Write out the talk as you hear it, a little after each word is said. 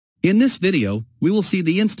In this video, we will see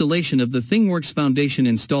the installation of the ThingWorx Foundation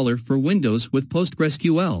installer for Windows with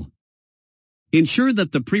PostgreSQL. Ensure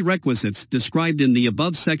that the prerequisites described in the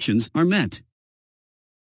above sections are met.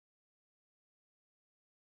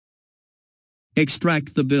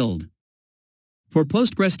 Extract the build. For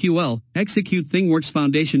PostgreSQL, execute ThingWorx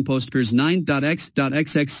Foundation Postgres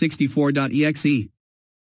 9.x.xx64.exe.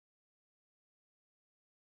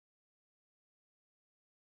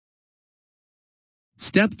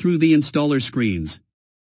 Step through the installer screens.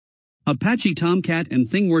 Apache Tomcat and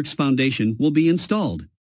ThingWorx Foundation will be installed.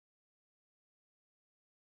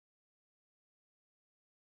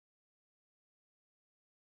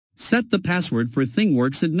 Set the password for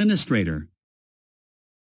ThingWorx Administrator.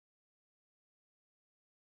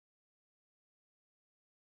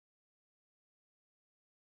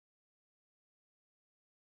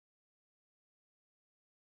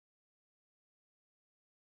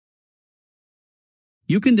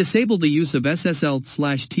 You can disable the use of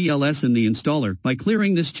SSL/TLS in the installer by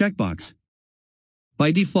clearing this checkbox.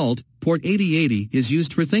 By default, port 8080 is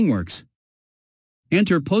used for ThingWorx.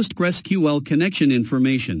 Enter PostgreSQL connection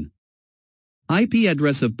information. IP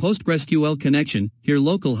address of PostgreSQL connection, here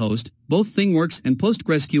localhost, both ThingWorx and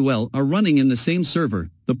PostgreSQL are running in the same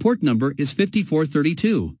server, the port number is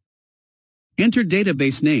 5432. Enter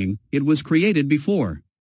database name, it was created before.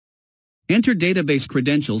 Enter database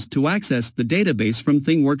credentials to access the database from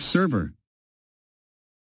ThingWorx server.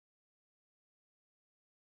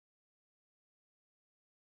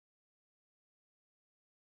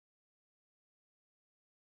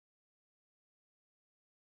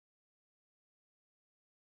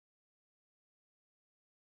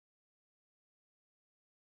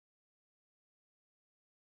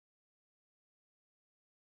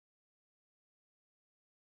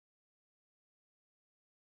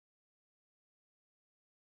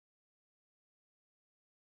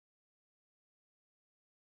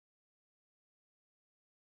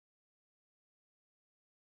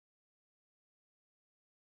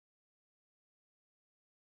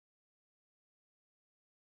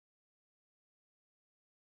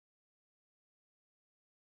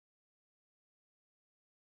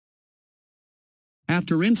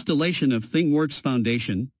 After installation of ThingWorx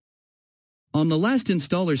Foundation, on the last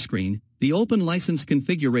installer screen, the Open License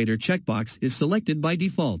Configurator checkbox is selected by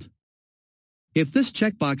default. If this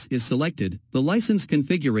checkbox is selected, the License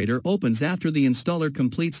Configurator opens after the installer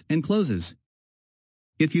completes and closes.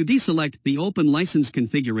 If you deselect the Open License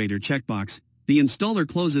Configurator checkbox, the installer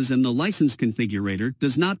closes and the License Configurator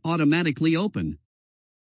does not automatically open.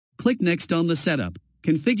 Click Next on the Setup,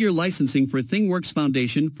 Configure Licensing for ThingWorx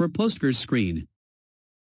Foundation for Postgres screen.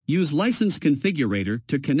 Use License Configurator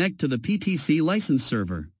to connect to the PTC license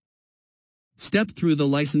server. Step through the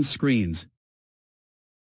license screens.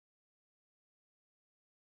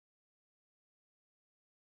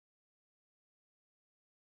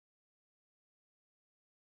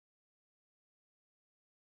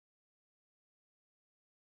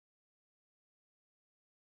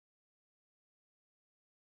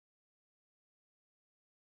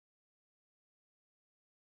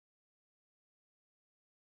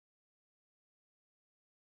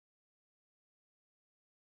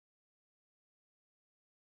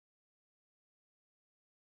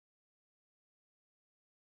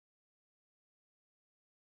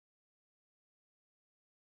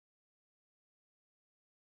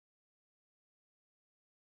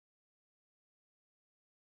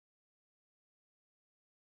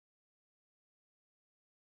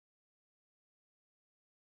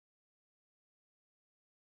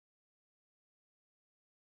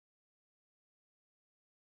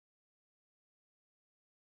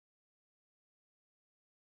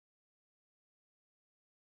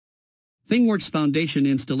 ThingWorx Foundation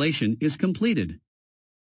installation is completed.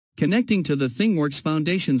 Connecting to the ThingWorx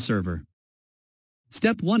Foundation server.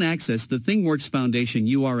 Step 1. Access the ThingWorx Foundation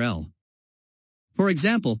URL. For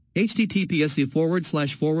example,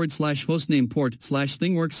 https://hostname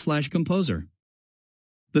port/ThingWorx/composer.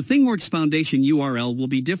 The ThingWorx Foundation URL will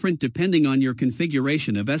be different depending on your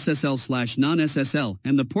configuration of SSL/non-SSL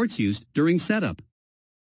and the ports used during setup.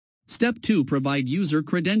 Step 2. Provide user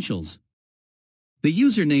credentials. The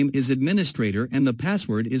username is administrator and the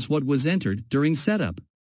password is what was entered during setup.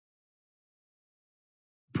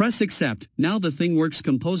 Press Accept. Now the ThingWorx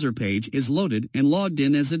Composer page is loaded and logged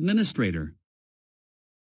in as administrator.